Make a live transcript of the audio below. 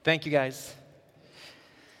Thank you, guys.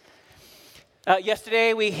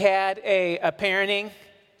 Yesterday, we had a parenting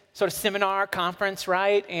sort of seminar conference,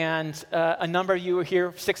 right? And a number of you were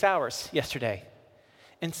here for 6 hours yesterday.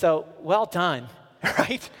 And so, well done,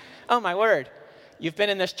 right? Oh, my word. You've been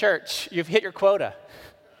in this church. You've hit your quota.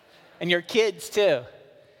 And your kids, too.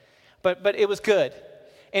 But it was good.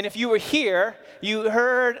 And if you were here, you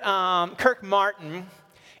heard Kirk Martin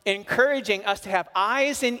encouraging us to have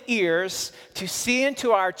eyes and ears to see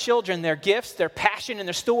into our children their gifts, their passion, and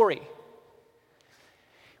their story.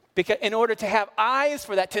 Because in order to have eyes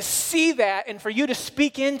for that, to see that, and for you to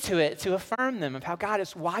speak into it, to affirm them of how God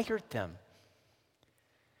has wired them.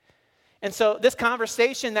 And so this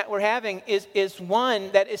conversation that we're having is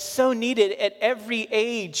one that is so needed at every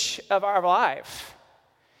age of our life.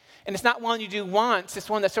 And it's not one you do once, it's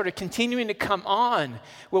one that's sort of continuing to come on,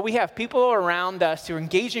 where we have people around us who are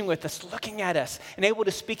engaging with us, looking at us, and able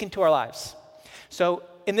to speak into our lives. So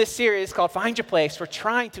in this series called Find Your Place, we're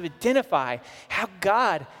trying to identify how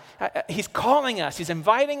God, He's calling us, He's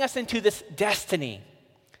inviting us into this destiny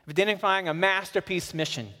of identifying a masterpiece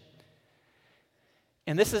mission.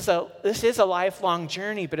 And this is a lifelong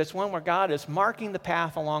journey, but it's one where God is marking the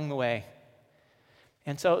path along the way.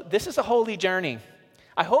 And so this is a holy journey.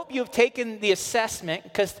 I hope you've taken the assessment,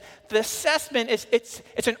 because the assessment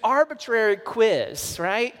it's an arbitrary quiz,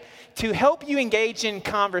 right? To help you engage in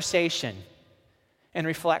conversation and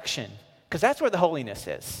reflection, because that's where the holiness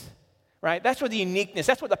is, right? That's where the uniqueness,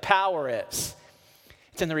 that's where the power is.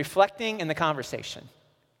 It's in the reflecting and the conversation.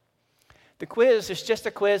 The quiz is just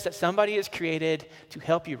a quiz that somebody has created to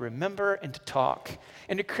help you remember and to talk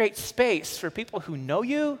and to create space for people who know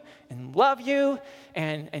you and love you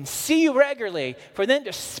and see you regularly, for them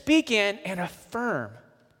to speak in and affirm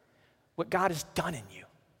what God has done in you.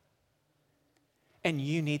 And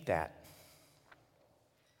you need that.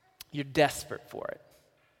 You're desperate for it.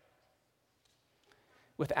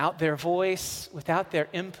 Without their voice, without their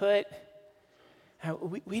input,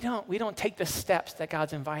 we don't take the steps that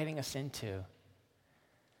God's inviting us into.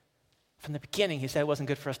 From the beginning, He said it wasn't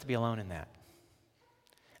good for us to be alone in that.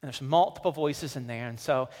 And there's multiple voices in there, and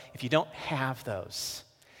so if you don't have those,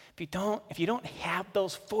 if you don't have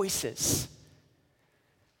those voices,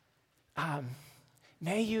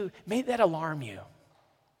 may that alarm you.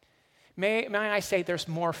 May I say there's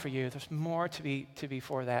more for you. There's more to be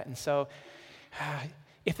for that. And so,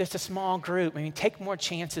 if it's a small group, take more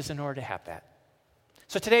chances in order to have that.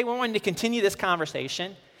 So today we're wanting to continue this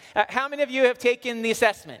conversation. How many of you have taken the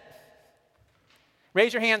assessment?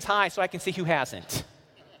 Raise your hands high so I can see who hasn't.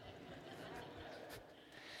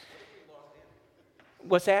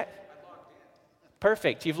 What's that?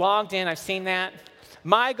 Perfect. You've logged in. I've seen that.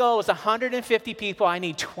 My goal is 150 people. I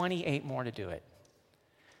need 28 more to do it,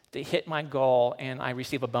 to hit my goal, and I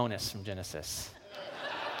receive a bonus from Genesis.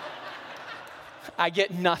 I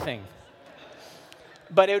get nothing.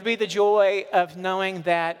 But it would be the joy of knowing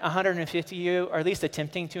that 150 of you are at least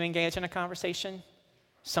attempting to engage in a conversation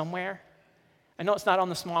somewhere. I know it's not on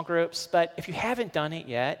the small groups, but if you haven't done it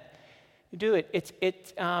yet, do it.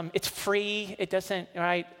 It's free. It doesn't,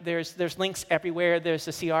 right? There's links everywhere. There's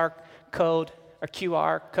a CR code or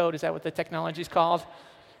QR code. Is that what the technology is called?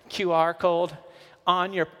 QR code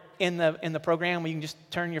on your in the program where you can just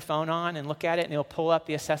turn your phone on and look at it, and it'll pull up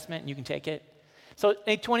the assessment, and you can take it. So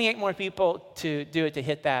I need 28 more people to do it, to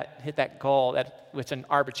hit that goal. It's an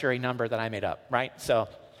arbitrary number that I made up, right? So,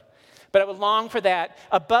 but I would long for that.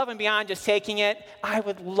 Above and beyond just taking it, I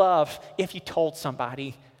would love if you told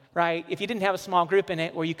somebody, right? If you didn't have a small group in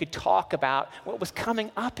it where you could talk about what was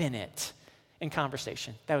coming up in it in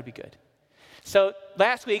conversation, that would be good. So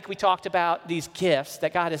last week we talked about these gifts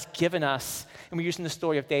that God has given us, and we're using the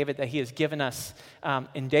story of David that He has given us.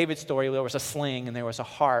 In David's story, there was a sling and there was a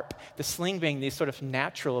harp. The sling being these sort of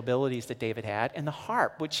natural abilities that David had, and the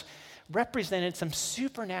harp, which represented some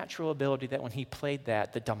supernatural ability that when he played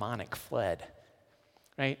that, the demonic fled.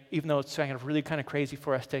 Right? Even though it's really kind of crazy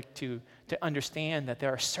for us to understand that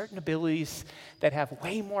there are certain abilities that have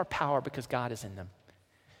way more power because God is in them.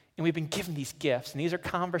 And we've been given these gifts, and these are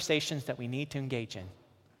conversations that we need to engage in.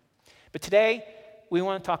 But today, we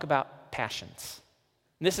want to talk about passions.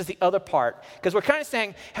 And this is the other part, because we're kind of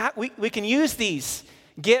saying we can use these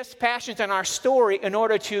gifts, passions, and our story in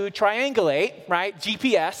order to triangulate, right,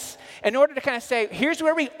 GPS, in order to kind of say, here's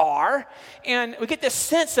where we are, and we get this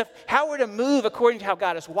sense of how we're to move according to how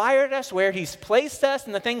God has wired us, where He's placed us,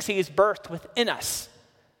 and the things He's birthed within us.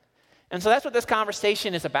 And so that's what this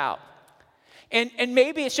conversation is about. And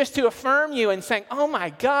maybe it's just to affirm you and saying, oh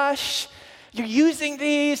my gosh, you're using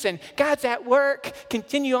these and God's at work.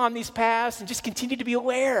 Continue on these paths and just continue to be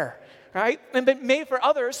aware, right? But maybe for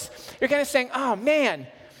others, you're kind of saying, oh man,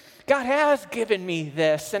 God has given me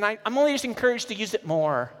this, and I'm only just encouraged to use it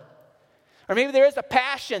more. Or maybe there is a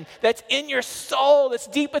passion that's in your soul, that's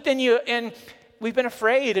deep within you, and we've been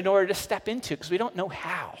afraid in order to step into it because we don't know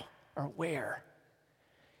how or where.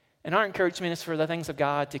 And our encouragement is for the things of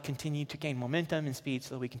God to continue to gain momentum and speed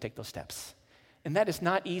so that we can take those steps. And that is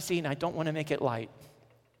not easy, and I don't want to make it light.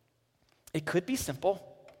 It could be simple,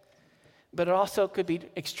 but it also could be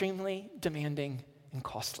extremely demanding and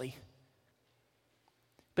costly.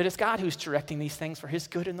 But it's God who's directing these things for his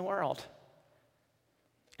good in the world.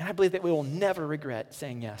 And I believe that we will never regret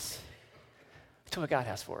saying yes to what God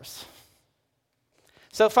has for us.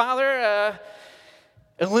 So, Father,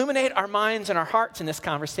 illuminate our minds and our hearts in this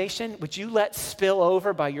conversation. Would you let spill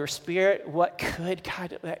over by your Spirit what would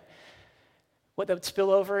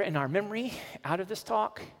spill over in our memory out of this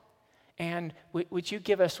talk? And would you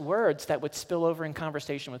give us words that would spill over in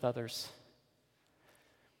conversation with others?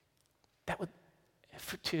 That we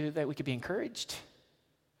could be encouraged.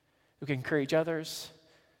 We could encourage others.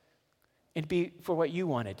 And be for what you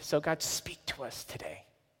wanted. So God, speak to us today.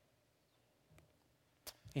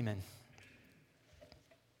 Amen.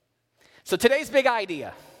 So today's big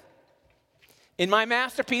idea. In my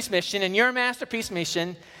masterpiece mission, in your masterpiece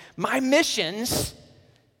mission, my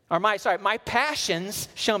passions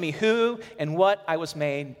show me who and what I was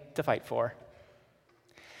made to fight for.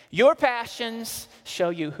 Your passions show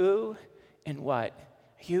you who and what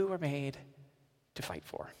you were made to fight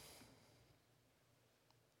for.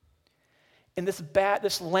 And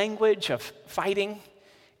this language of fighting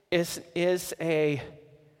is a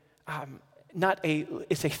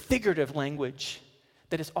figurative language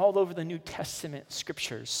that is all over the New Testament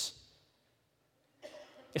scriptures.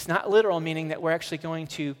 It's not literal, meaning that we're actually going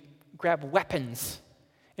to grab weapons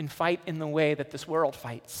and fight in the way that this world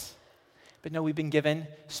fights. But no, we've been given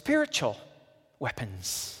spiritual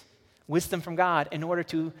weapons, wisdom from God, in order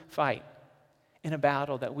to fight in a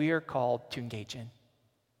battle that we are called to engage in.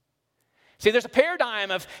 See, there's a paradigm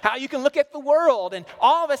of how you can look at the world, and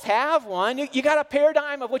all of us have one. You got a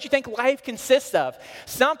paradigm of what you think life consists of.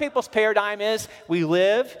 Some people's paradigm is we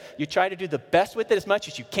live, you try to do the best with it as much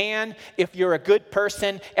as you can. If you're a good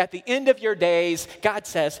person, at the end of your days, God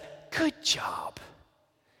says, good job.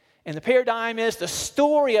 And the paradigm is the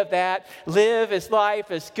story of that, live as life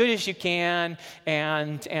as good as you can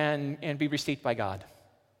and be received by God.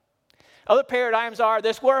 Other paradigms are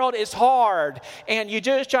this world is hard and you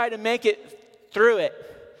just try to make it through it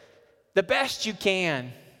the best you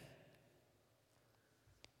can.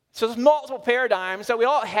 So there's multiple paradigms, so we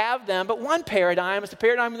all have them, but one paradigm is the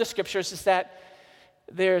paradigm of the scriptures is that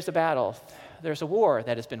there's a battle, there's a war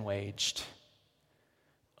that has been waged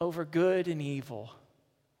over good and evil.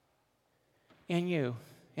 And you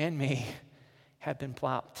and me have been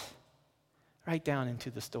plopped right down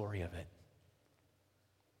into the story of it.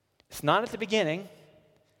 It's not at the beginning,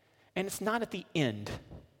 and it's not at the end.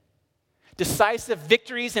 Decisive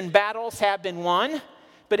victories and battles have been won,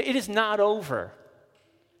 but it is not over.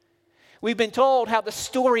 We've been told how the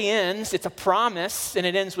story ends. It's a promise, and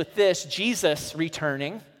it ends with this, Jesus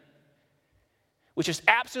returning, which is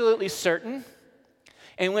absolutely certain.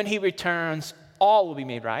 And when he returns, all will be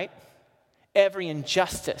made right. Every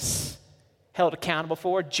injustice held accountable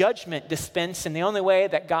for, judgment dispensed in the only way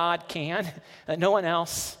that God can, that no one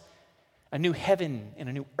else. A new heaven and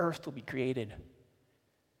a new earth will be created.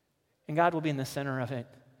 And God will be in the center of it.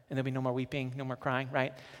 And there'll be no more weeping, no more crying,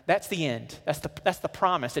 right? That's the end. That's the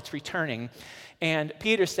promise. It's returning. And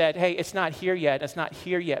Peter said, hey, it's not here yet. It's not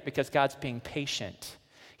here yet because God's being patient.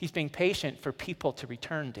 He's being patient for people to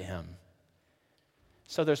return to him.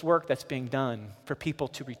 So there's work that's being done for people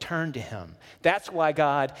to return to him. That's why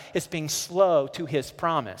God is being slow to his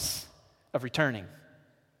promise of returning.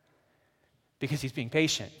 Because he's being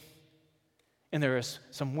patient. And there is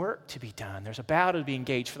some work to be done. There's a battle to be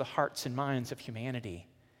engaged for the hearts and minds of humanity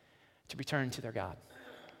to return to their God.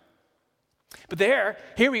 But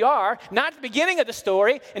here we are, not at the beginning of the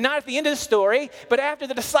story and not at the end of the story, but after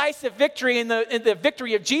the decisive victory in the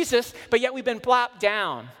victory of Jesus, but yet we've been plopped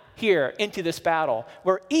down here into this battle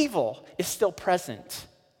where evil is still present.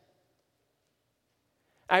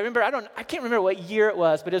 I can't remember what year it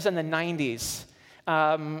was, but it was in the 90s.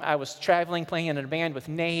 I was traveling, playing in a band with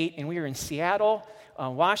Nate, and we were in Seattle,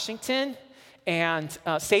 Washington, and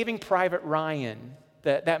Saving Private Ryan,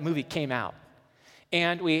 that movie came out.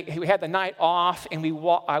 And we had the night off, and we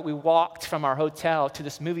walked from our hotel to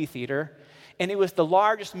this movie theater, and it was the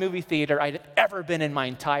largest movie theater I'd ever been in my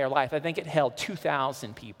entire life. I think it held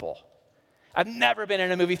 2,000 people. I've never been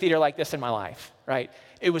in a movie theater like this in my life, right?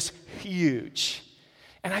 It was huge.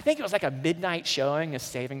 And I think it was like a midnight showing of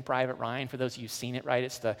Saving Private Ryan. For those of you who've seen it, right?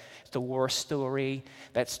 It's the war story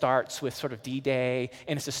that starts with sort of D-Day,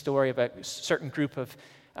 and it's a story of a certain group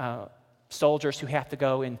of soldiers who have to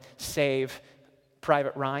go and save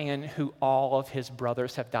Private Ryan, who all of his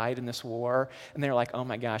brothers have died in this war. And they're like, oh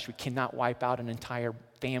my gosh, we cannot wipe out an entire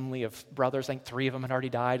family of brothers. I think 3 of them had already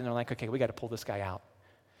died. And they're like, okay, we got to pull this guy out.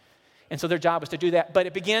 And so their job was to do that. But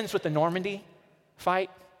it begins with the Normandy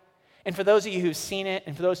fight. And for those of you who've seen it,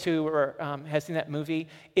 and for those who have seen that movie,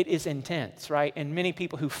 it is intense, right? And many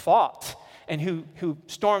people who fought and who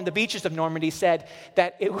stormed the beaches of Normandy said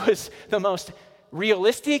that it was the most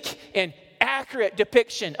realistic and accurate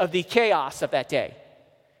depiction of the chaos of that day,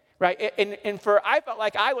 right? And I felt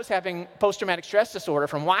like I was having post-traumatic stress disorder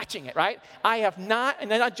from watching it, right? I have not,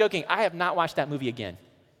 and I'm not joking, I have not watched that movie again.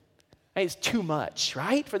 It's too much,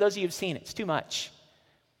 right? For those of you who've seen it, it's too much.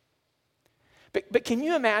 But can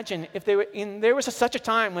you imagine if there was such a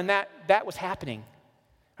time when that was happening,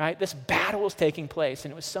 right? This battle was taking place,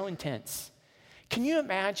 and it was so intense. Can you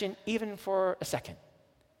imagine, even for a second,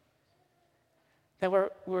 that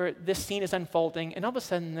where this scene is unfolding, and all of a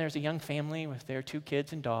sudden there's a young family with their 2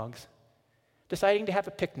 kids and dogs deciding to have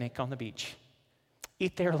a picnic on the beach,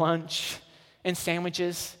 eat their lunch and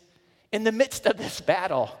sandwiches in the midst of this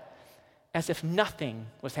battle as if nothing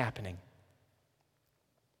was happening?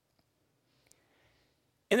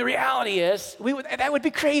 And the reality is, that would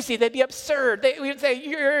be crazy. That'd be absurd. We would say,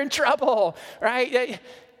 you're in trouble, right?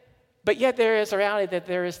 But yet there is a reality that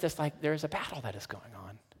there is a battle that is going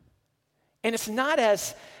on. And it's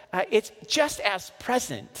just as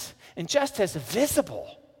present and just as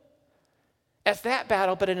visible as that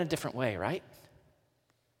battle, but in a different way, right?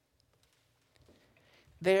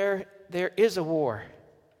 There is a war.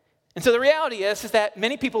 And so the reality is that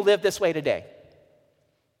many people live this way today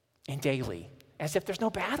and daily, as if there's no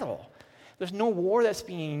battle. There's no war that's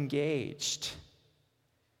being engaged.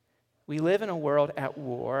 We live in a world at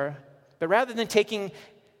war, but rather than taking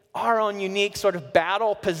our own unique sort of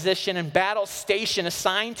battle position and battle station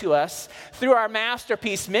assigned to us through our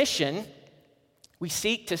masterpiece mission, we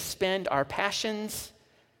seek to spend our passions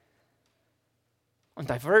on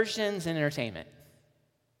diversions and entertainment.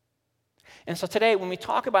 And so today, when we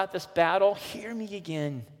talk about this battle, hear me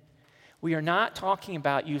again. We are not talking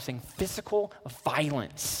about using physical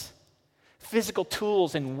violence, physical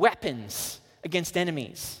tools and weapons against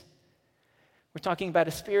enemies. We're talking about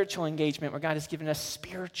a spiritual engagement where God has given us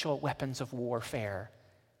spiritual weapons of warfare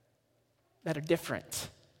that are different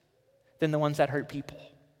than the ones that hurt people.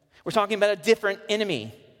 We're talking about a different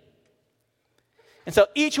enemy. And so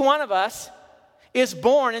each one of us is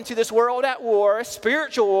born into this world at war, a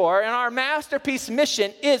spiritual war, and our masterpiece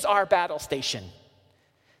mission is our battle station.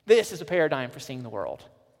 This is a paradigm for seeing the world.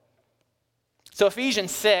 So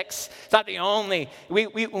Ephesians 6, it's not the only,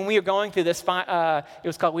 when we were going through this, it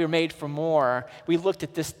was called We Were Made for More. We looked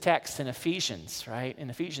at this text in Ephesians, right? In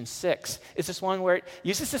Ephesians 6, it's this one where it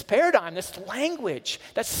uses this paradigm, this language,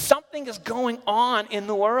 that something is going on in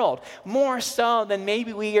the world, more so than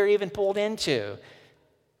maybe we are even pulled into.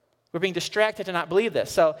 We're being distracted to not believe this.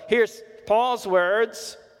 So here's Paul's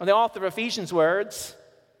words, or the author of Ephesians' words.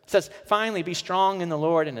 It says, finally, be strong in the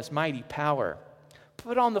Lord and his mighty power.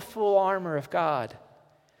 Put on the full armor of God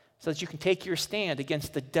so that you can take your stand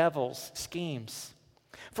against the devil's schemes.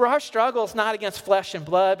 For our struggle is not against flesh and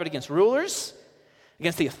blood, but against rulers,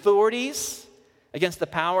 against the authorities, against the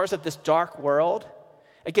powers of this dark world,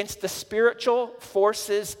 against the spiritual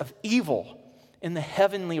forces of evil in the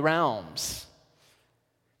heavenly realms.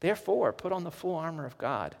 Therefore, put on the full armor of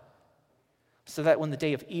God so that when the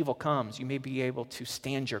day of evil comes, you may be able to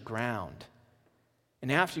stand your ground.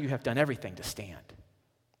 And after you have done everything, to stand.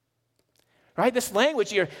 Right? This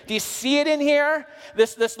language here, do you see it in here?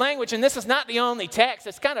 This language, and this is not the only text.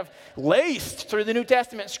 It's kind of laced through the New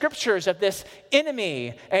Testament scriptures of this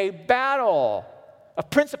enemy, a battle of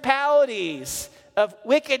principalities, of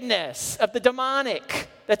wickedness, of the demonic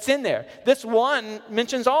that's in there. This one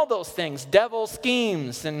mentions all those things, devil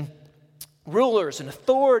schemes and rulers and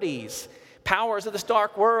authorities, powers of this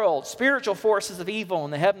dark world, spiritual forces of evil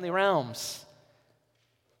in the heavenly realms.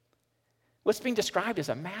 What's being described is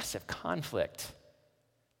a massive conflict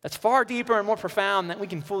that's far deeper and more profound than we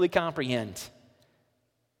can fully comprehend.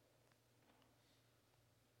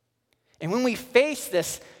 And when we face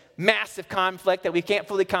this massive conflict that we can't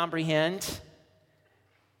fully comprehend,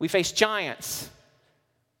 we face giants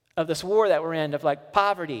of this war that we're in, of like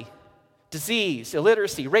poverty, disease,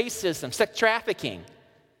 illiteracy, racism, sex trafficking.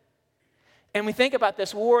 And we think about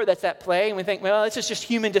this war that's at play, and we think, well, this is just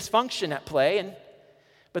human dysfunction at play,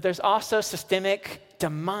 but there's also systemic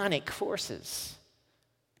demonic forces.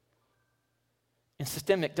 and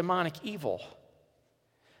systemic demonic evil.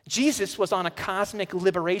 Jesus was on a cosmic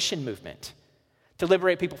liberation movement to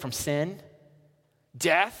liberate people from sin,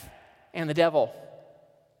 death, and the devil.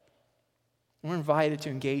 We're invited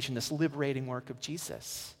to engage in this liberating work of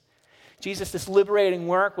Jesus. This liberating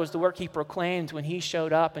work was the work he proclaimed when he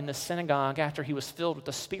showed up in the synagogue after he was filled with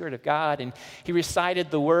the Spirit of God, and he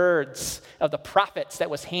recited the words of the prophets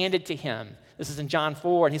that was handed to him. This is in John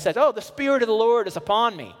 4, and he says, "Oh, the Spirit of the Lord is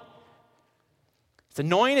upon me. It's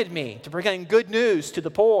anointed me to proclaim good news to the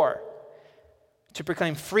poor, to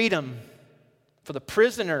proclaim freedom for the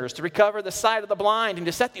prisoners, to recover the sight of the blind, and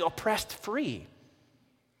to set the oppressed free,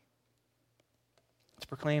 to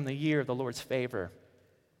proclaim the year of the Lord's favor."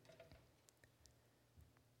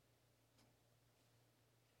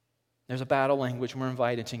 There's a battle language. We're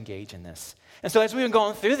invited to engage in this. And so as we've been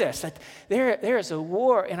going through this, there is a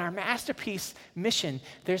war in our masterpiece mission.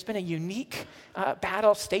 There's been a unique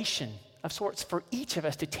battle station of sorts for each of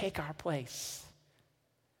us to take our place,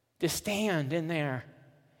 to stand in there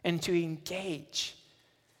and to engage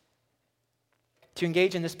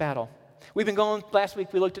in this battle. We've been going, last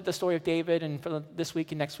week we looked at the story of David, and for this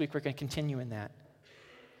week and next week we're going to continue in that.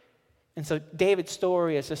 And so David's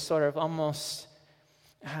story is this sort of almost,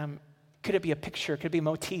 could it be a picture, could it be a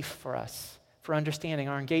motif for us, for understanding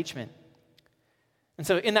our engagement? And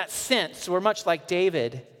so in that sense, we're much like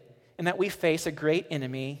David in that we face a great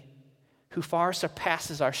enemy who far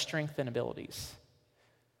surpasses our strength and abilities.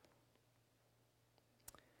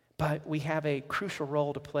 But we have a crucial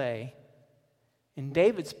role to play. In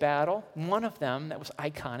David's battle, one of them that was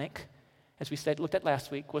iconic, as we looked at last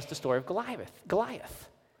week, was the story of Goliath,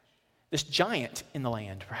 this giant in the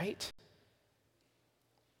land, right?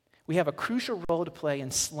 We have a crucial role to play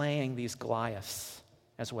in slaying these Goliaths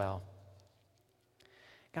as well.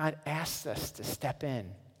 God asks us to step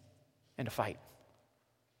in and to fight,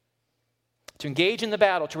 to engage in the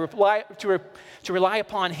battle, to rely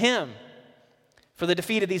upon Him for the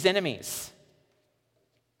defeat of these enemies.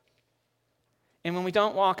 And when we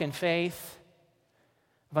don't walk in faith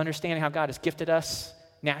of understanding how God has gifted us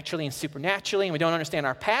naturally and supernaturally, and we don't understand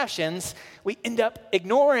our passions, we end up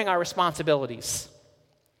ignoring our responsibilities.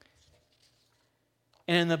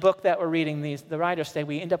 And in the book that we're reading, the writers say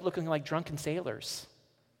we end up looking like drunken sailors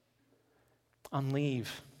on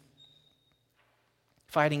leave,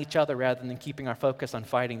 fighting each other rather than keeping our focus on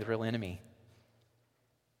fighting the real enemy.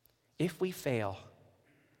 If we fail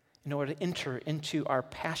in order to enter into our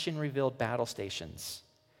passion-revealed battle stations,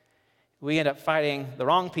 we end up fighting the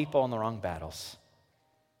wrong people in the wrong battles.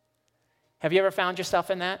 Have you ever found yourself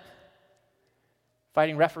in that?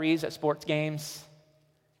 Fighting referees at sports games,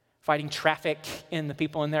 fighting traffic in the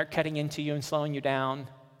people in there cutting into you and slowing you down,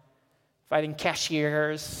 fighting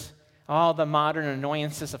cashiers, all the modern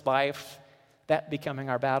annoyances of life, that becoming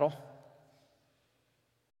our battle.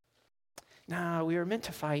 No, we were meant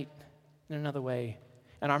to fight in another way.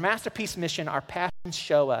 And our masterpiece mission, our passions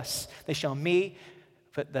show us. They show me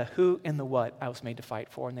but the who and the what I was made to fight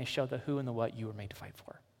for, and they show the who and the what you were made to fight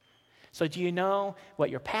for. So do you know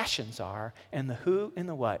what your passions are and the who and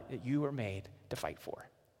the what that you were made to fight for?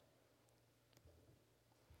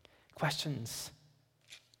 Questions?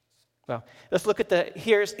 Well, let's look at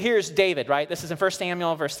here's David, right? This is in 1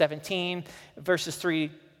 Samuel, verse 17, verses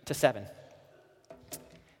 3 to 7.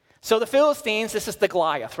 So the Philistines, this is the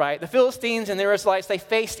Goliath, right? The Philistines and the Israelites, they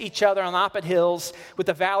faced each other on opposite hills with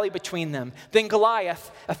a valley between them. Then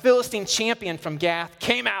Goliath, a Philistine champion from Gath,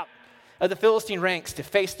 came out of the Philistine ranks to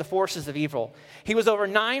face the forces of evil. He was over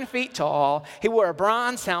 9 feet tall. He wore a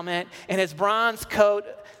bronze helmet, and his bronze coat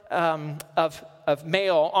of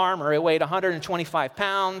mail armor. It weighed 125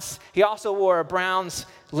 pounds. He also wore a bronze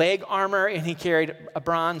leg armor, and he carried a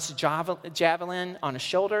bronze javelin on his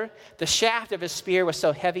shoulder. The shaft of his spear was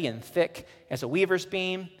so heavy and thick as a weaver's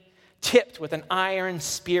beam, tipped with an iron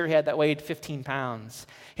spearhead that weighed 15 pounds.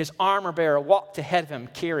 His armor bearer walked ahead of him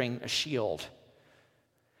carrying a shield.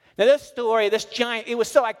 Now this story, this giant, it was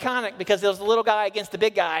so iconic because there was a little guy against the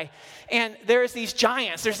big guy. And there's these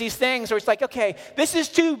giants, there's these things where it's like, okay, this is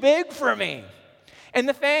too big for me. And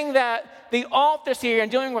the thing that the authors here in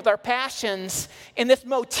dealing with our passions, in this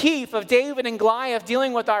motif of David and Goliath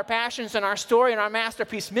dealing with our passions and our story and our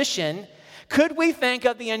masterpiece mission, could we think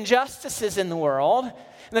of the injustices in the world and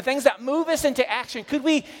the things that move us into action? Could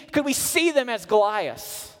we see them as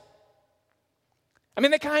Goliaths? I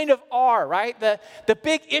mean, they kind of are, right? The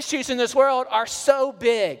big issues in this world are so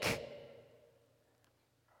big.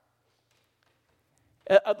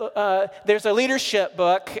 There's a leadership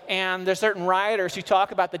book, and there's certain writers who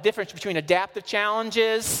talk about the difference between adaptive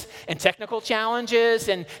challenges and technical challenges.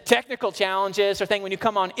 And technical challenges are things when you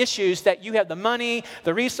come on issues that you have the money,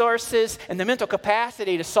 the resources, and the mental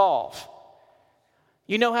capacity to solve.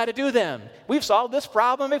 You know how to do them. We've solved this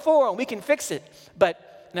problem before, and we can fix it.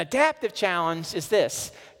 But an adaptive challenge is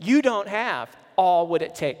this. You don't have all what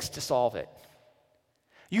it takes to solve it.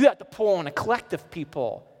 You have to pull on a collective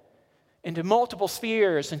people into multiple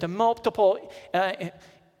spheres, into multiple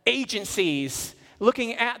agencies,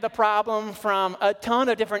 looking at the problem from a ton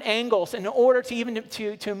of different angles in order to even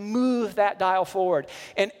to move that dial forward.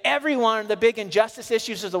 And every one of the big injustice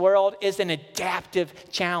issues of the world is an adaptive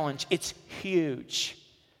challenge. It's huge.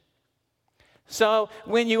 So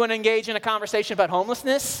when you want to engage in a conversation about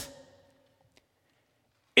homelessness,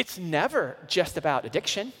 it's never just about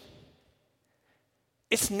addiction.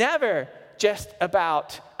 It's never just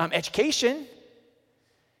about education.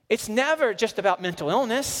 It's never just about mental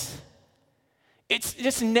illness.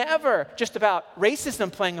 It's never just about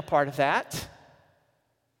racism playing a part of that,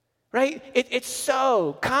 right? It's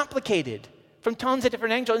so complicated from tons of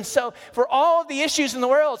different angles. And so for all of the issues in the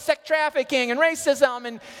world, sex trafficking and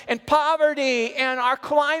racism and poverty and our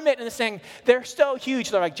climate and this thing, they're so huge,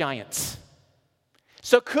 they're like giants.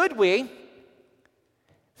 So could we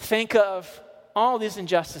think of all these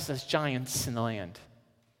injustices as giants in the land?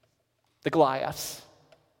 The Goliaths.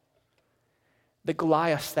 The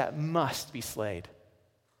Goliaths that must be slayed.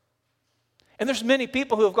 And there's many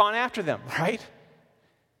people who have gone after them, right?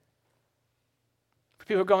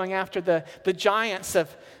 People are going after the giants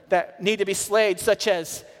that need to be slayed, such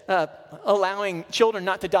as allowing children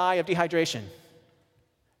not to die of dehydration,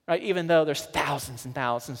 right? Even though there's thousands and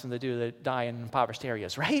thousands that die in impoverished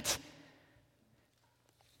areas, right?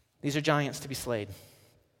 These are giants to be slayed.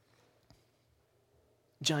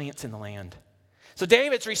 Giants in the land. So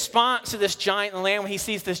David's response to this giant in the land when he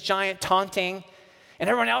sees this giant taunting and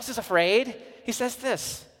everyone else is afraid, he says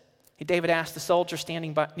this. David asked the soldier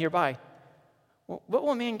standing nearby, "What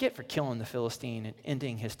will a man get for killing the Philistine and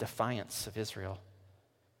ending his defiance of Israel?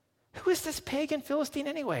 Who is this pagan Philistine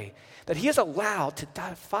anyway, that he is allowed to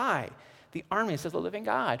defy the armies of the living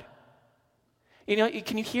God?" You know,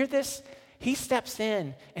 can you hear this? He steps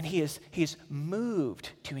in and he is moved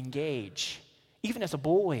to engage, even as a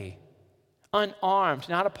boy, unarmed,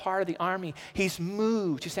 not a part of the army. He's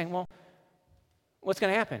moved. He's saying, well, what's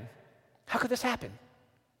going to happen? How could this happen?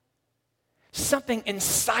 Something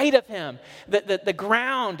inside of him, the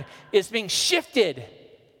ground is being shifted,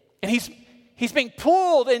 and he's being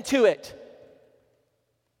pulled into it.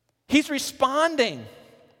 He's responding.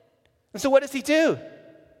 And so what does he do?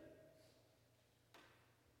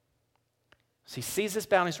 So he sees this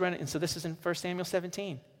battle, he's running, and so this is in 1 Samuel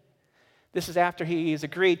 17. This is after he's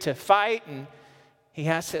agreed to fight, and he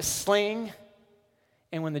has his sling,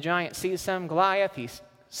 and when the giant sees him, Goliath, he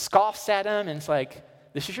scoffs at him, and it's like,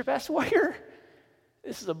 this is your best warrior?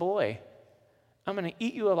 This is a boy. I'm going to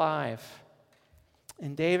eat you alive.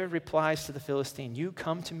 And David replies to the Philistine, "You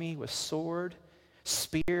come to me with sword,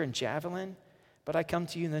 spear, and javelin, but I come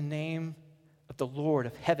to you in the name of the Lord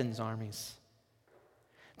of heaven's armies,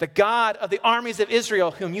 the God of the armies of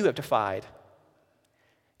Israel, whom you have defied."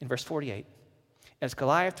 In verse 48, as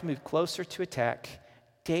Goliath moved closer to attack,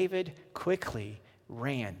 David quickly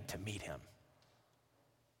ran to meet him.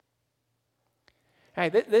 All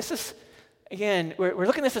right, this is, again, we're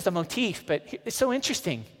looking at this as a motif, but it's so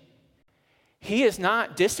interesting. He is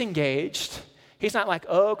not disengaged. He's not like,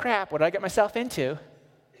 oh crap, what did I get myself into?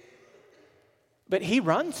 But he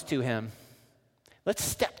runs to him. Let's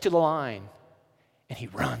step to the line. And he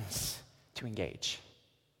runs to engage.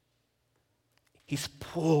 He's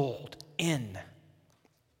pulled in.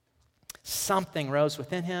 Something rose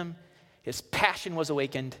within him. His passion was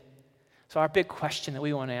awakened. So our big question that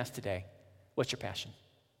we want to ask today, what's your passion?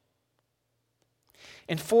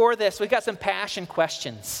 And for this, we've got some passion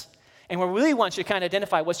questions. And we really want you to kind of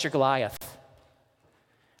identify what's your Goliath.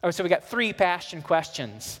 All right, so we got 3 passion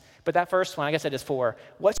questions. But that first one, I guess it is 4.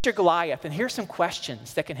 What's your Goliath? And here's some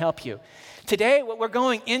questions that can help you. Today, what we're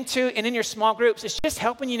going into and in your small groups is just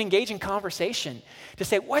helping you to engage in conversation. To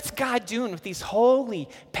say, what's God doing with these holy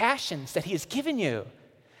passions that he has given you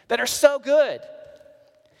that are so good?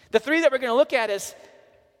 The 3 that we're going to look at is,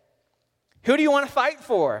 who do you want to fight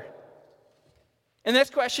for? And the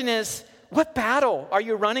next question is, what battle are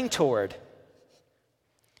you running toward?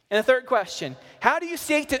 And the third question, how do you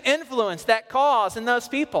seek to influence that cause in those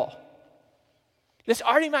people? This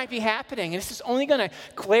already might be happening, and this is only going to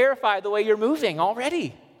clarify the way you're moving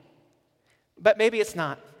already. But maybe it's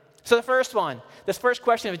not. So the first one, this first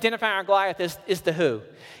question of identifying our Goliath is the who.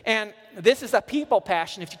 And this is a people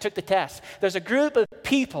passion if you took the test. There's a group of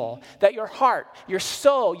people that your heart, your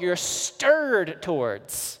soul, you're stirred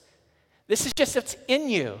towards. This is just what's in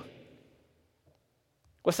you.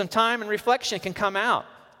 With some time and reflection, it can come out.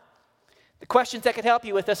 The questions that could help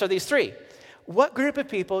you with this are these three. What group of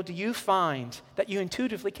people do you find that you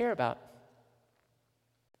intuitively care about?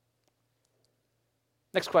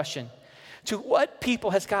 Next question. To what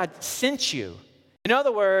people has God sent you? In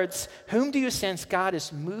other words, whom do you sense God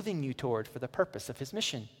is moving you toward for the purpose of his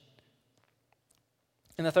mission?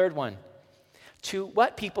 And the third one, to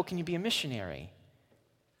what people can you be a missionary?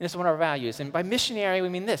 And this is one of our values. And by missionary, we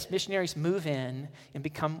mean this. Missionaries move in and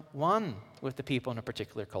become one with the people in a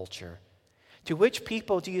particular culture. To which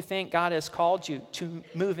people do you think God has called you to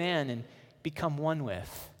move in and become one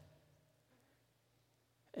with?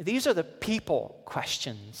 These are the people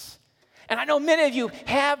questions. And I know many of you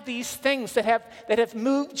have these things that have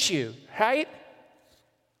moved you, right?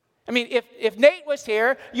 I mean, if Nate was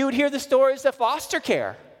here, you would hear the stories of foster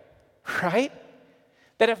care, right?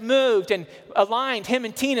 That have moved and aligned him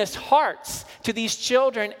and Tina's hearts to these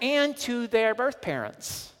children and to their birth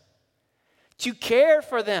parents, to care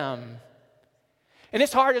for them. And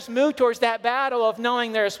his heart has moved towards that battle of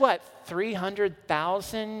knowing there's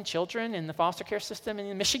 300,000 children in the foster care system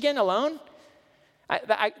in Michigan alone?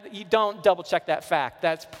 You don't double check that fact.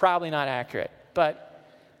 That's probably not accurate. But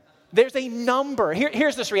there's a number.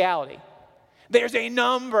 Here's this reality. There's a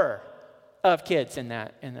number of kids in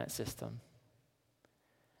that system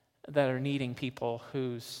that are needing people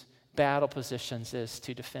whose battle positions is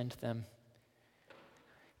to defend them.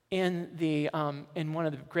 In one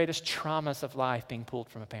of the greatest traumas of life, being pulled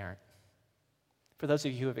from a parent. For those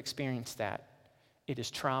of you who have experienced that, it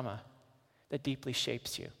is trauma that deeply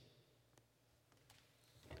shapes you.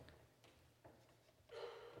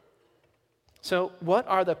 So what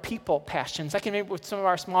are the people passions? I can remember with some of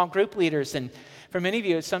our small group leaders, and for many of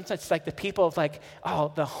you, sometimes it's like the people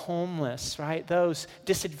of the homeless, right? Those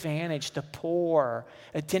disadvantaged, the poor,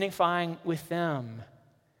 identifying with them.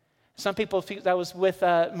 Some people, that was with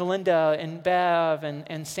Melinda and Bev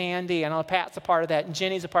and Sandy, and I know Pat's a part of that, and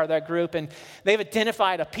Jenny's a part of that group, and they've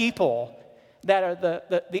identified a people that are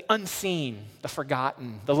the unseen, the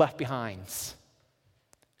forgotten, the left behinds.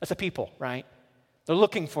 That's a people, right? They're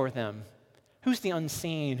looking for them. Who's the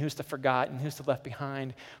unseen? Who's the forgotten? Who's the left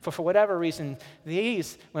behind? For whatever reason,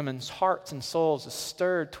 these women's hearts and souls are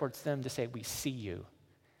stirred towards them to say, we see you.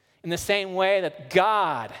 In the same way that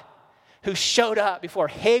God, who showed up before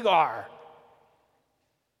Hagar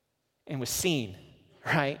and was seen,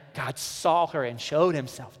 right? God saw her and showed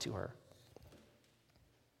himself to her.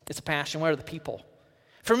 It's a passion. What are the people?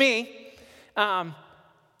 For me,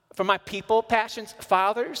 for my people passions,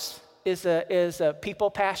 fathers is a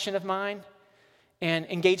people passion of mine. And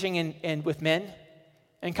engaging in with men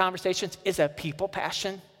in conversations is a people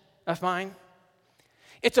passion of mine.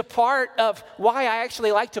 It's a part of why I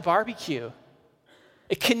actually like to barbecue.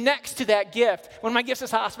 It connects to that gift. One of my gifts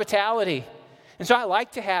is hospitality. And so I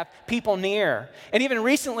like to have people near. And even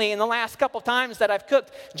recently, in the last couple times that I've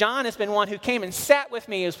cooked, John has been one who came and sat with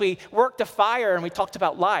me as we worked a fire and we talked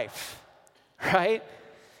about life, right?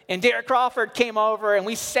 And Derek Crawford came over and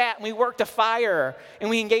we sat and we worked a fire and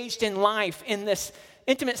we engaged in life in this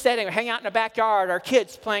intimate setting. We hang out in the backyard, our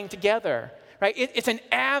kids playing together, right? It's an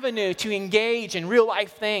avenue to engage in real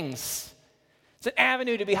life things. It's an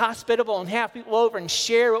avenue to be hospitable and have people over and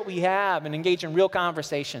share what we have and engage in real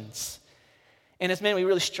conversations. And as men, we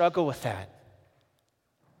really struggle with that.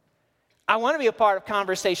 I want to be a part of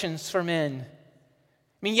conversations for men.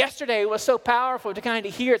 I mean, yesterday it was so powerful to kind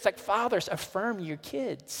of hear. It's like, fathers, affirm your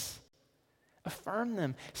kids. Affirm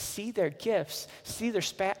them. See their gifts. See their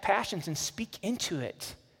passions and speak into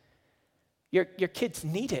it. Your kids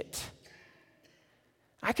need it.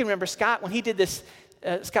 I can remember Scott, when he did this,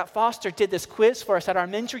 Scott Foster did this quiz for us at our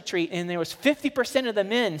men's retreat, and there was 50% of the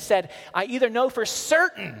men said, I either know for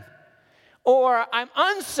certain or I'm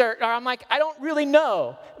uncertain, or I'm like, I don't really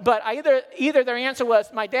know. But either their answer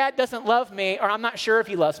was, my dad doesn't love me, or I'm not sure if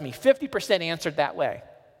he loves me. 50% answered that way,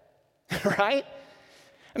 right?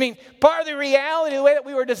 I mean, part of the reality, the way that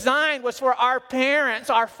we were designed was for our parents,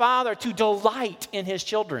 our father, to delight in his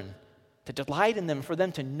children, to delight in them, for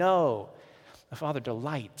them to know the father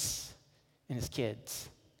delights in his kids.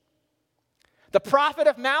 The prophet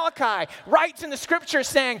of Malachi writes in the scriptures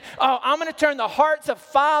saying, I'm going to turn the hearts of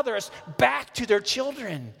fathers back to their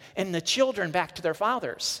children and the children back to their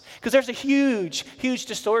fathers. Because there's a huge, huge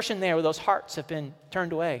distortion there where those hearts have been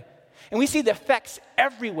turned away. And we see the effects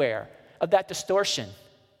everywhere of that distortion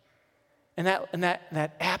and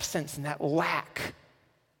that absence and that lack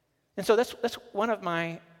And so that's one of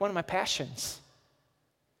my passions,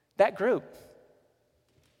 that group.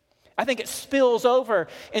 I think it spills over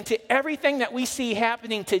into everything that we see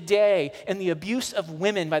happening today in the abuse of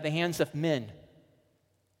women by the hands of men,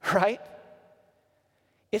 right?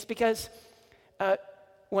 It's because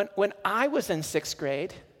when I was in 6th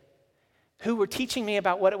grade, who were teaching me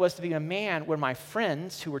about what it was to be a man were my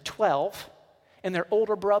friends who were 12 and their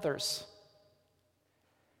older brothers.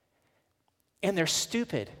 And they're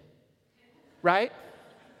stupid, right?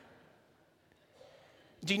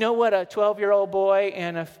 Do you know what a 12-year-old boy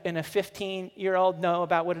and a 15-year-old know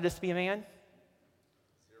about what it is to be a man?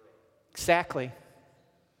 0. Exactly.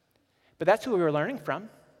 But that's who we were learning from.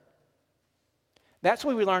 That's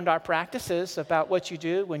where we learned our practices about what you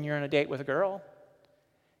do when you're on a date with a girl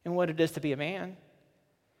and what it is to be a man.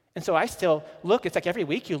 And so I still look, it's like every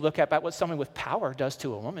week you look about what someone with power does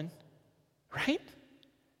to a woman, right?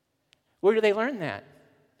 Where do they learn that?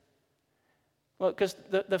 Well, because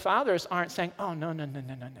the fathers aren't saying, oh, no.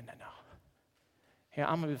 Here,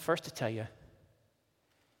 I'm going to be the first to tell you,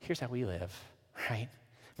 here's how we live, right?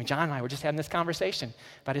 I mean, John and I were just having this conversation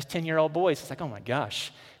about his 10-year-old boys. It's like, oh my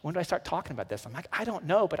gosh, when do I start talking about this? I'm like, I don't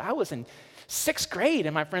know, but I was in 6th grade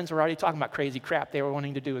and my friends were already talking about crazy crap they were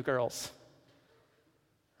wanting to do with girls,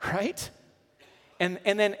 right? And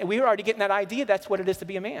then we were already getting that idea that's what it is to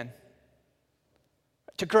be a man,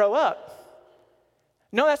 to grow up.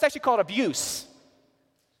 No, that's actually called abuse.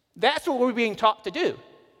 That's what we're being taught to do,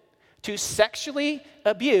 to sexually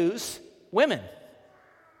abuse women,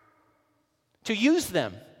 to use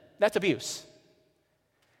them. That's abuse.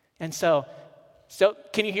 And so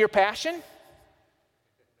can you hear passion?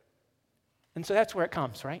 And so that's where it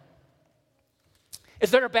comes, right?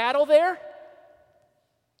 Is there a battle there?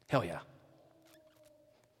 Hell yeah.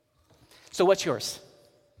 So what's yours?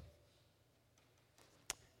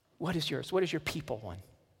 What is yours? What is your people one?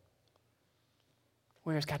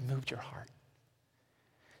 Where has God moved your heart?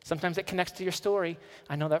 Sometimes it connects to your story.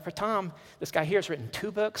 I know that for Tom, this guy here has written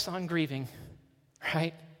 2 books on grieving,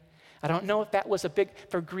 right? I don't know if that was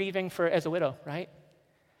for grieving as a widow, right?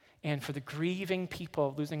 And for the grieving people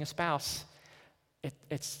of losing a spouse,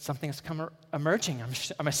 it's something that's come emerging,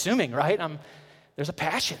 I'm assuming, right? There's a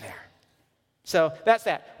passion there. So that's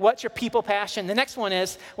that. What's your people passion? The next one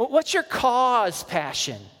is, what's your cause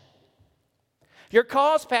passion? Your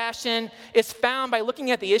cause passion is found by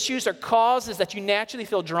looking at the issues or causes that you naturally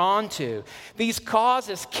feel drawn to. These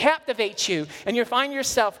causes captivate you, and you find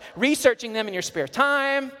yourself researching them in your spare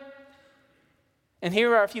time. And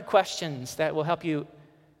here are a few questions that will help you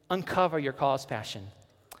uncover your cause passion.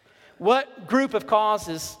 What group of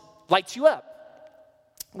causes lights you up?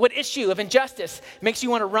 What issue of injustice makes you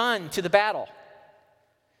want to run to the battle?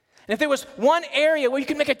 And if there was one area where you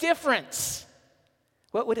could make a difference,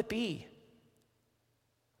 what would it be?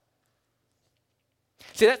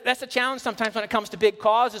 See, that's a challenge sometimes when it comes to big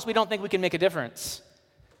causes. We don't think we can make a difference.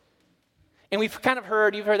 And you've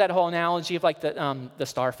heard that whole analogy of like the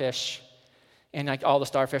starfish. And like all the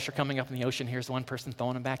starfish are coming up in the ocean. Here's one person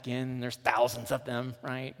throwing them back in. And there's thousands of them,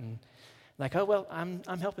 right? And like, oh, well, I'm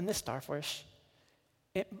helping this starfish.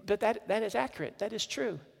 But that is accurate. That is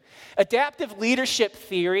true. Adaptive leadership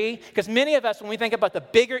theory, because many of us, when we think about the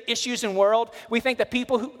bigger issues in the world, we think that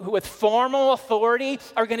people who with formal authority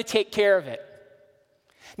are going to take care of it.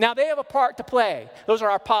 Now, they have a part to play. Those are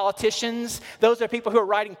our politicians. Those are people who are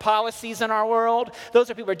writing policies in our world. Those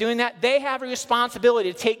are people who are doing that. They have a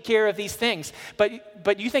responsibility to take care of these things.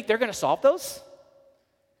 But you think they're going to solve those?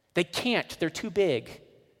 They can't. They're too big.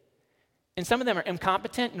 And some of them are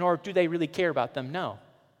incompetent, nor do they really care about them. No.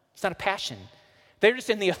 It's not a passion. They're just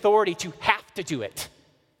in the authority to have to do it.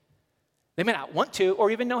 They may not want to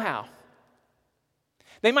or even know how.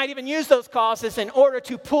 They might even use those causes in order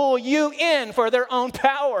to pull you in for their own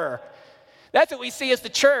power. That's what we see as the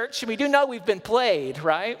church. We do know we've been played,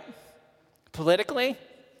 right? Politically.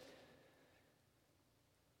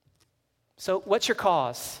 So what's your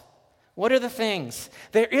cause? What are the things?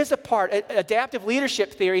 There is a part. Adaptive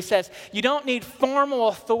leadership theory says you don't need formal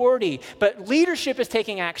authority, but leadership is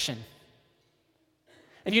taking action.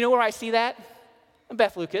 And you know where I see that?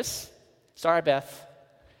 Beth Lucas. Sorry, Beth.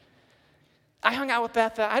 I hung out with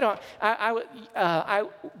Beth. I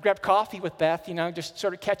grabbed coffee with Beth, just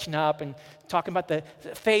sort of catching up and talking about the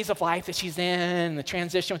phase of life that she's in, the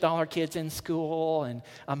transition with all her kids in school, and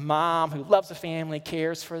a mom who loves the family,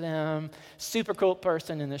 cares for them. Super cool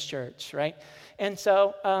person in this church, right? And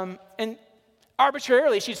so, and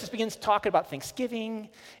arbitrarily, she just begins talking about Thanksgiving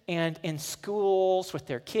and in schools with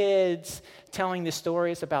their kids, telling the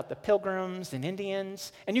stories about the Pilgrims and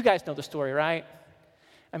Indians. And you guys know the story, right?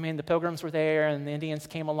 I mean, the Pilgrims were there, and the Indians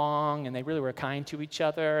came along, and they really were kind to each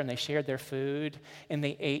other, and they shared their food, and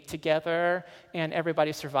they ate together, and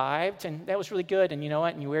everybody survived, and that was really good. And you know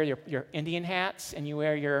what? And you wear your Indian hats, and you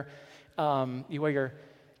wear your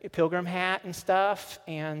pilgrim hat and stuff,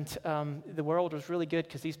 and the world was really good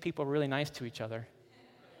because these people were really nice to each other.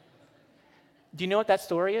 Do you know what that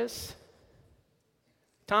story is?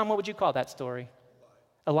 Tom, what would you call that story?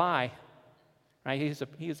 A lie. Right?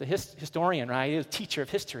 He's a historian, right? He's a teacher of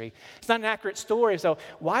history. It's not an accurate story, so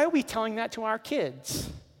why are we telling that to our kids?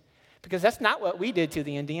 Because that's not what we did to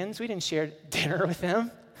the Indians. We didn't share dinner with them.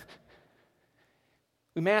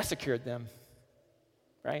 We massacred them,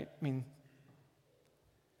 right? I mean,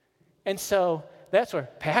 and so that's where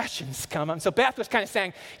passions come up. So Beth was kind of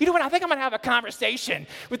saying, you know what, I think I'm going to have a conversation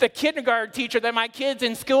with the kindergarten teacher that my kid's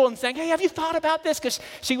in school and saying, hey, have you thought about this? Because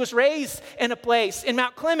she was raised in a place in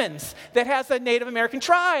Mount Clemens that has a Native American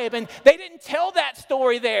tribe, and they didn't tell that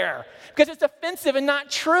story there because it's offensive and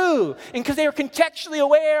not true, and because they were contextually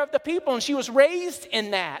aware of the people, and she was raised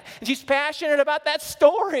in that, and she's passionate about that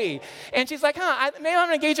story. And she's like, maybe I'm going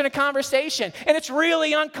to engage in a conversation, and it's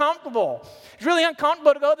really uncomfortable. It's really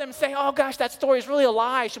uncomfortable to go to them and say, oh gosh, that story is really a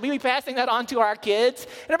lie. Should we be passing that on to our kids?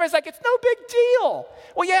 And everybody's like, it's no big deal.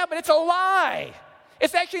 Well, yeah, but it's a lie.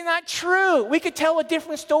 It's actually not true. We could tell a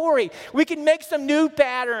different story. We could make some new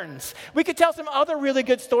patterns. We could tell some other really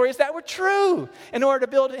good stories that were true in order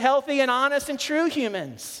to build healthy and honest and true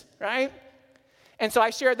humans, right? And so I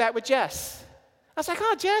shared that with Jess. I was like,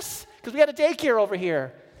 oh, Jess, because we got a daycare over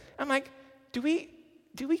here. I'm like, do we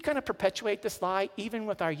kind of perpetuate this lie even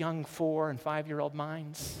with our young 4- and 5-year-old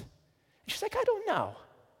minds? And she's like, I don't know.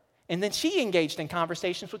 And then she engaged in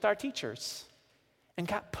conversations with our teachers and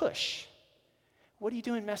got push. What are you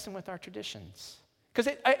doing messing with our traditions?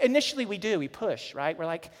 Because initially we push, right? We're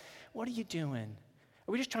like, what are you doing?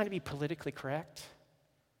 Are we just trying to be politically correct?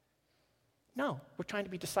 No, we're trying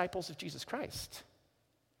to be disciples of Jesus Christ,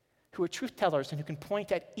 who are truth tellers and who can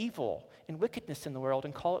point at evil and wickedness in the world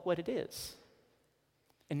and call it what it is,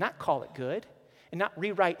 and not call it good, and not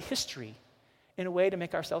rewrite history in a way to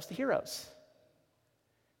make ourselves the heroes.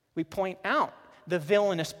 We point out the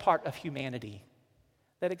villainous part of humanity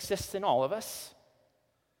that exists in all of us.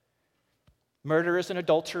 Murderers and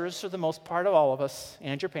adulterers are the most part of all of us,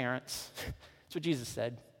 and your parents. That's what Jesus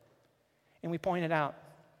said. And we point it out,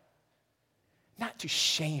 not to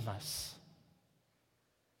shame us,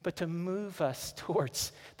 but to move us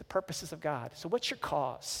towards the purposes of God. So what's your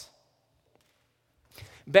cause?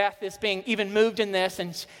 Beth is being even moved in this,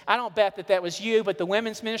 and I don't bet that was you, but the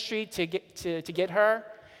women's ministry to get her,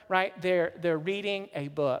 right? They're reading a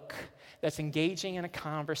book that's engaging in a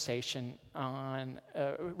conversation on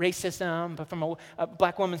racism, but from a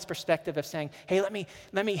black woman's perspective of saying, hey, let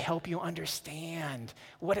me help you understand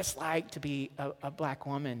what it's like to be a black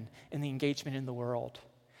woman in the engagement in the world.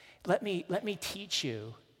 Let me teach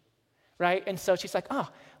you, right? And so she's like, oh,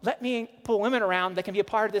 let me pull women around that can be a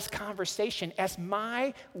part of this conversation as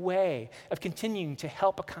my way of continuing to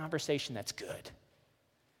help a conversation that's good.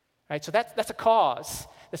 Right? So that's a cause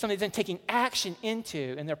that somebody's then taking action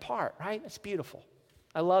into in their part, right? That's beautiful.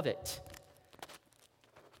 I love it.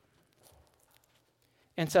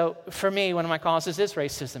 And so for me, one of my causes is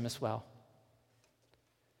racism as well.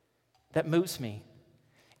 That moves me.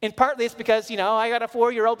 And partly it's because, I got a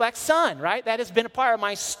 4-year-old black son, right? That has been a part of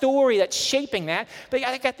my story that's shaping that. But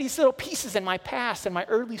I got these little pieces in my past and my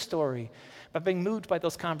early story. But being moved by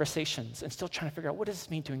those conversations and still trying to figure out what does this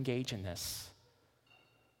mean to engage in this.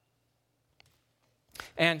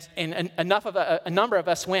 And a number of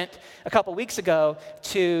us went a couple weeks ago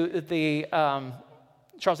to the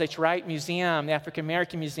Charles H. Wright Museum, the African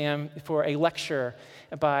American Museum, for a lecture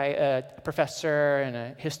by a professor and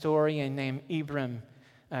a historian named Ibram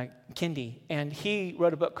Kendi. And he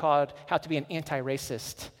wrote a book called How to Be an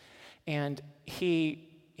Anti-Racist. And he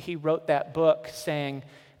wrote that book saying,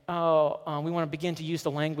 we want to begin to use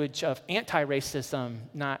the language of anti-racism,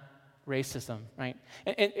 not racism, right?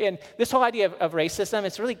 And this whole idea of racism,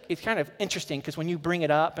 it's kind of interesting because when you bring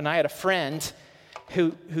it up, and I had a friend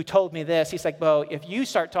who told me this, he's like, Bo, if you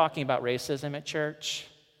start talking about racism at church,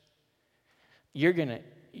 you're gonna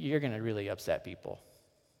really upset people.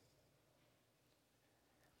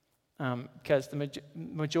 Because the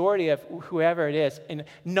majority of whoever it is, and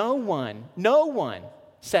no one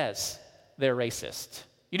says they're racist.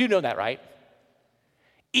 You do know that, right?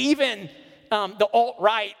 Even the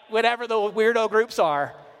alt-right, whatever the weirdo groups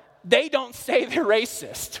are, they don't say they're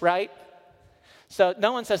racist, right? So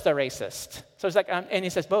no one says they're racist. So it's like, and he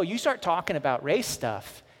says, Bo, you start talking about race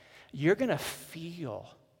stuff, you're going to feel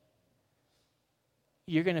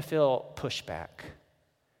pushback.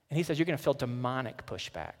 And he says you're going to feel demonic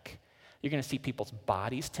pushback. You're going to see people's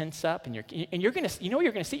bodies tense up, and you're going to, you know what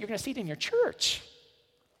you're going to see? You're going to see it in your church.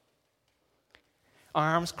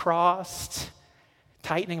 Arms crossed,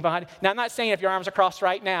 tightening body. Now, I'm not saying if your arms are crossed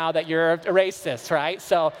right now that you're a racist, right?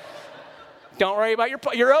 So don't worry about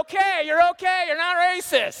you're okay, you're not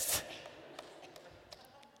racist.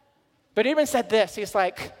 But he even said this, he's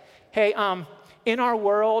like, hey, in our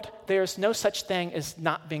world, there's no such thing as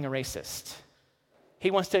not being a racist.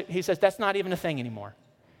 He says that's not even a thing anymore.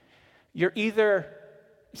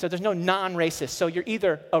 So there's no non-racist. So you're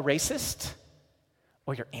either a racist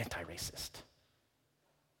or you're anti-racist.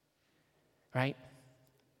 Right?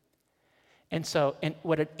 And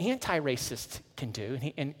what an anti-racist can do,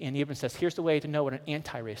 and he even says, here's the way to know what an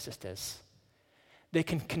anti-racist is. They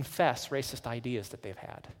can confess racist ideas that they've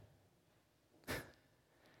had.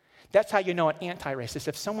 That's how you know an anti-racist.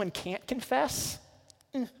 If someone can't confess,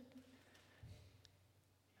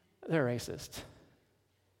 they're racist.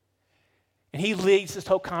 And he leads this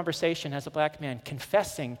whole conversation as a black man,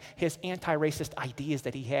 confessing his anti-racist ideas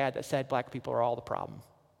that he had that said black people are all the problem.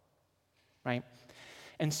 Right?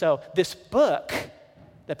 And so this book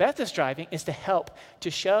that Beth is driving is to help to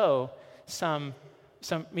show some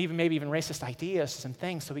maybe even racist ideas, some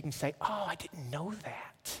things, so we can say, oh, I didn't know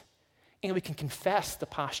that. And we can confess the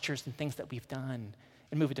postures and things that we've done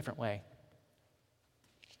and move a different way.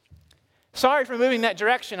 Sorry for moving that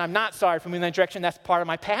direction. I'm not sorry for moving that direction. That's part of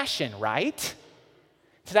my passion, right?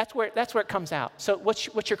 So that's where it comes out. So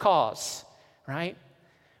what's your cause, right?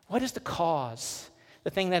 What is the cause? The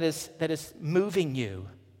thing that is moving you.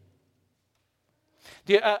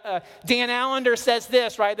 Dan Allender says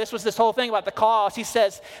this, right? This was this whole thing about the cause. He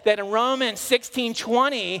says that in Romans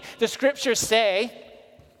 16:20, the scriptures say,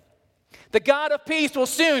 the God of peace will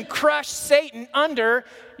soon crush Satan under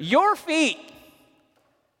your feet.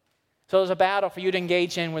 So there's a battle for you to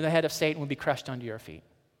engage in where the head of Satan will be crushed under your feet.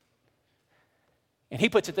 And he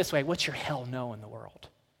puts it this way, what's your hell no in the world?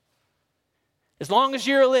 As long as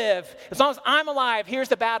you live, as long as I'm alive, here's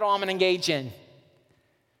the battle I'm going to engage in.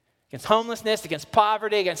 Against homelessness, against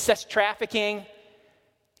poverty, against sex trafficking,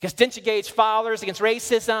 against disengaged fathers, against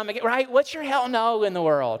racism, right? What's your hell no in the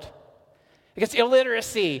world? Against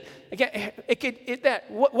illiteracy.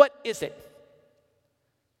 What is it?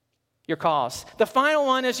 Your cause. The final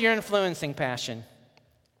one is your influencing passion.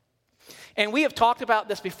 And we have talked about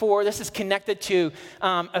this before. This is connected to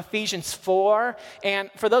Ephesians 4. And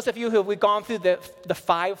for those of you who have gone through the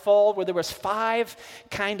fivefold, where there was 5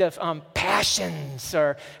 kind of passions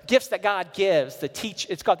or gifts that God gives.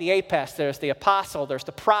 It's called the apex. There's the apostle, there's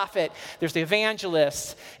the prophet, there's the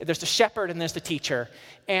evangelist, there's the shepherd, and there's the teacher.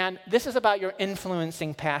 And this is about your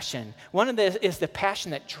influencing passion. One of this is the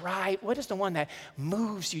passion that drives. What is the one that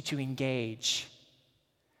moves you to engage?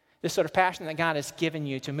 This sort of passion that God has given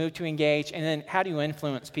you to move to engage, and then how do you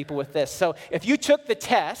influence people with this? So if you took the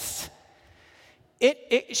test,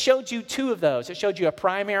 it showed you 2 of those. It showed you a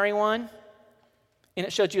primary one, and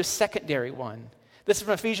it showed you a secondary one. This is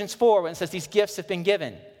from Ephesians 4 when it says these gifts have been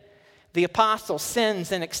given. The apostle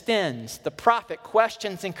sends and extends. The prophet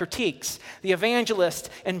questions and critiques. The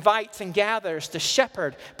evangelist invites and gathers. The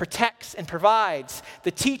shepherd protects and provides.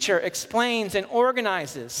 The teacher explains and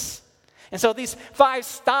organizes. And so these 5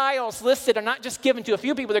 styles listed are not just given to a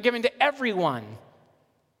few people, they're given to everyone.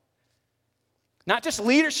 Not just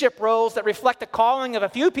leadership roles that reflect the calling of a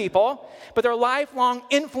few people, but they're lifelong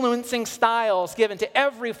influencing styles given to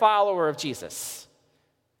every follower of Jesus.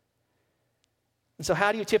 And so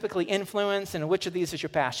how do you typically influence, and which of these is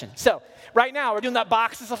your passion? So right now we're doing that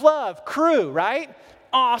Boxes of Love crew, right?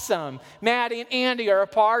 Awesome. Maddie and Andy are a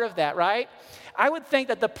part of that, right? I would think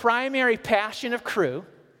that the primary passion of crew,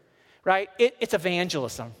 right? It's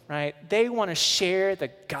evangelism, right? They want to share the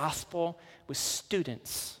gospel with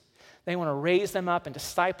students. They want to raise them up and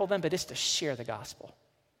disciple them, but it's to share the gospel.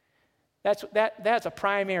 That's a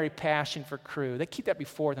primary passion for crew. They keep that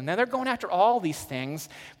before them. Now they're going after all these things,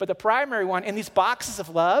 but the primary one in these Boxes of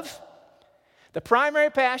Love, the primary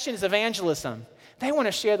passion is evangelism. They want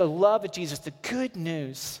to share the love of Jesus, the good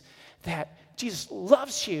news that Jesus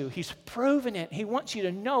loves you. He's proven it. He wants you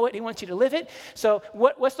to know it. He wants you to live it. So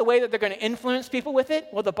what's the way that they're going to influence people with it?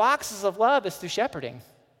 Well, the Boxes of Love is through shepherding.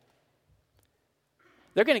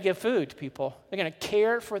 They're going to give food to people. They're going to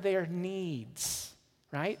care for their needs,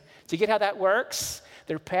 right? Do you get how that works?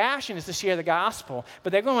 Their passion is to share the gospel,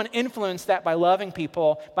 but they're going to influence that by loving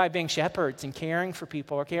people, by being shepherds and caring for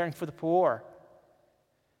people or caring for the poor.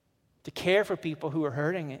 To care for people who are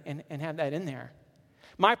hurting and have that in there.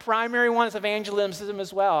 My primary one is evangelism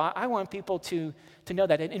as well. I want people to know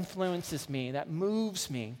that it influences me, that moves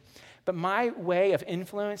me. But my way of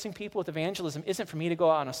influencing people with evangelism isn't for me to go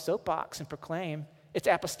out on a soapbox and proclaim. It's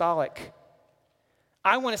apostolic.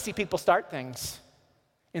 I want to see people start things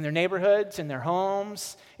in their neighborhoods, in their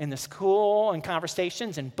homes, in the school, in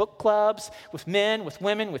conversations, in book clubs, with men, with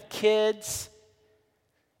women, with kids,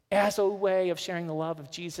 as a way of sharing the love of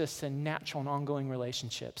Jesus in natural and ongoing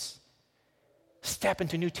relationships. Step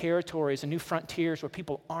into new territories and new frontiers where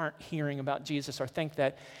people aren't hearing about Jesus or think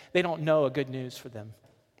that they don't know a good news for them.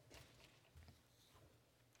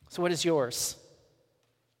 So what is yours?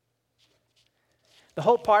 The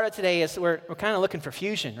whole part of today is we're kind of looking for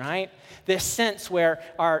fusion, right? This sense where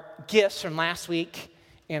our gifts from last week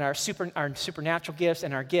and our supernatural gifts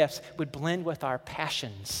and our gifts would blend with our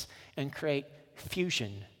passions and create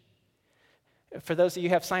fusion. For those of you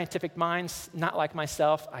who have scientific minds, not like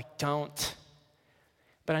myself, I don't.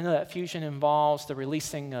 But I know that fusion involves the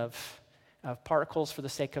releasing of particles for the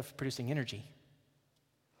sake of producing energy.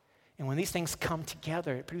 And when these things come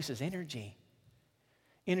together, it produces energy.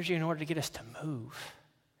 Energy in order to get us to move.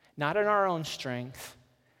 Not in our own strength,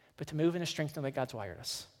 but to move in the strength in the way God's wired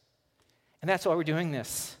us. And that's why we're doing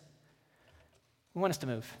this. We want us to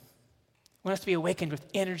move. We want us to be awakened with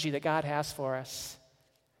energy that God has for us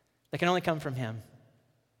that can only come from Him.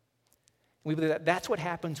 We believe that that's what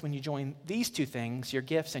happens when you join these two things, your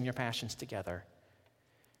gifts and your passions, together.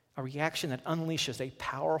 A reaction that unleashes a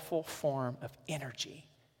powerful form of energy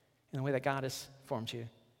in the way that God has formed you.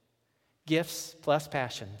 Gifts plus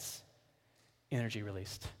passions, energy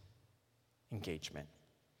released, engagement.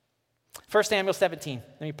 1 Samuel 17.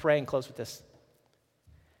 Let me pray and close with this.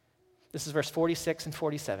 This is verse 46 and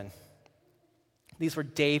 47. These were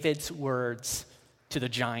David's words to the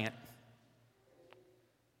giant.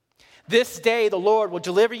 This day the Lord will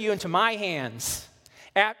deliver you into my hands.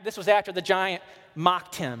 This was after the giant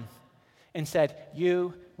mocked him and said,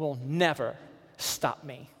 you will never stop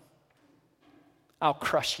me. I'll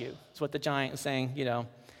crush you, is what the giant was saying,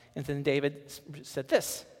 And then David said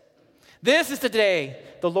this. This is the day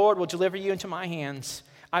the Lord will deliver you into my hands.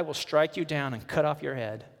 I will strike you down and cut off your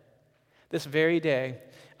head. This very day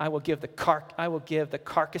I will give the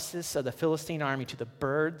carcasses of the Philistine army to the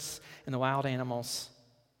birds and the wild animals.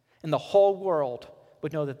 And the whole world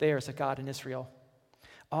would know that there is a God in Israel.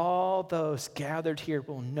 All those gathered here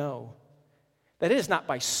will know that it is not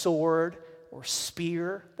by sword or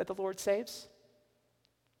spear that the Lord saves.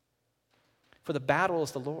 For the battle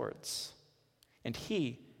is the Lord's, and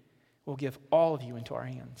He will give all of you into our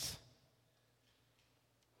hands.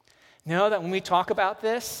 Know that when we talk about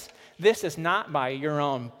this is not by your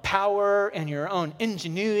own power and your own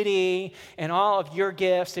ingenuity and all of your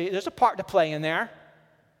gifts. There's a part to play in there,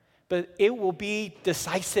 but it will be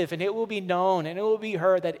decisive and it will be known and it will be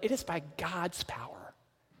heard that it is by God's power.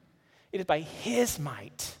 It is by His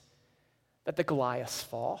might that the Goliaths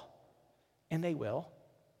fall, and they will.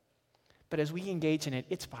 But as we engage in it,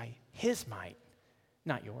 it's by His might,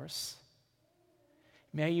 not yours.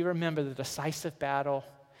 May you remember the decisive battle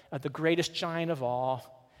of the greatest giant of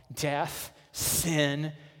all, death,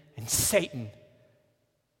 sin, and Satan,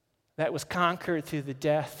 that was conquered through the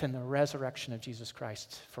death and the resurrection of Jesus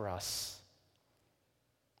Christ for us.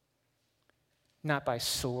 Not by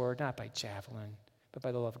sword, not by javelin, but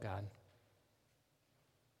by the love of God.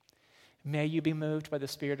 May you be moved by the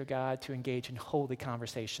Spirit of God to engage in holy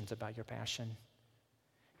conversations about your passion.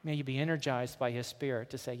 May you be energized by His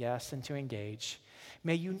Spirit to say yes and to engage.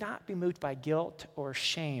 May you not be moved by guilt or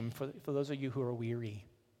shame for those of you who are weary.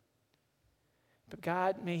 But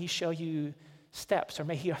God, may He show you steps, or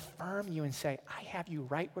may He affirm you and say, I have you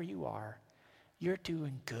right where you are. You're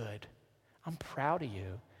doing good. I'm proud of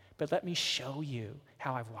you, but let me show you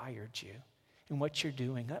how I've wired you and what you're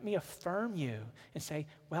doing. Let me affirm you and say,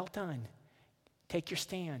 well done. Take your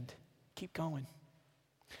stand. Keep going.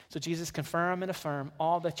 So Jesus, confirm and affirm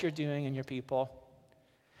all that you're doing in your people.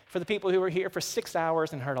 For the people who were here for 6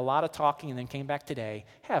 hours and heard a lot of talking and then came back today,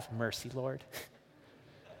 have mercy, Lord.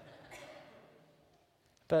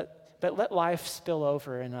 But let life spill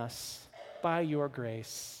over in us by your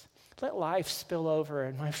grace. Let life spill over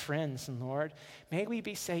in my friends, and Lord, may we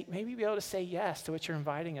be able to say yes to what you're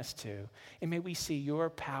inviting us to, and may we see your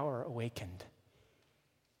power awakened.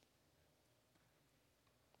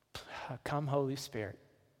 Come, Holy Spirit.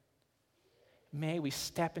 May we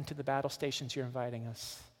step into the battle stations you're inviting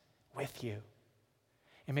us with you,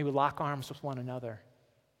 and may we lock arms with one another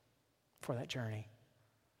for that journey.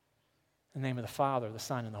 In the name of the Father, the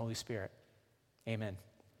Son, and the Holy Spirit. Amen.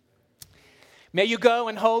 May you go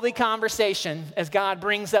in holy conversation as God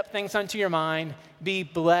brings up things unto your mind. Be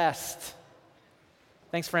blessed.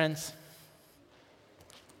 Thanks, friends.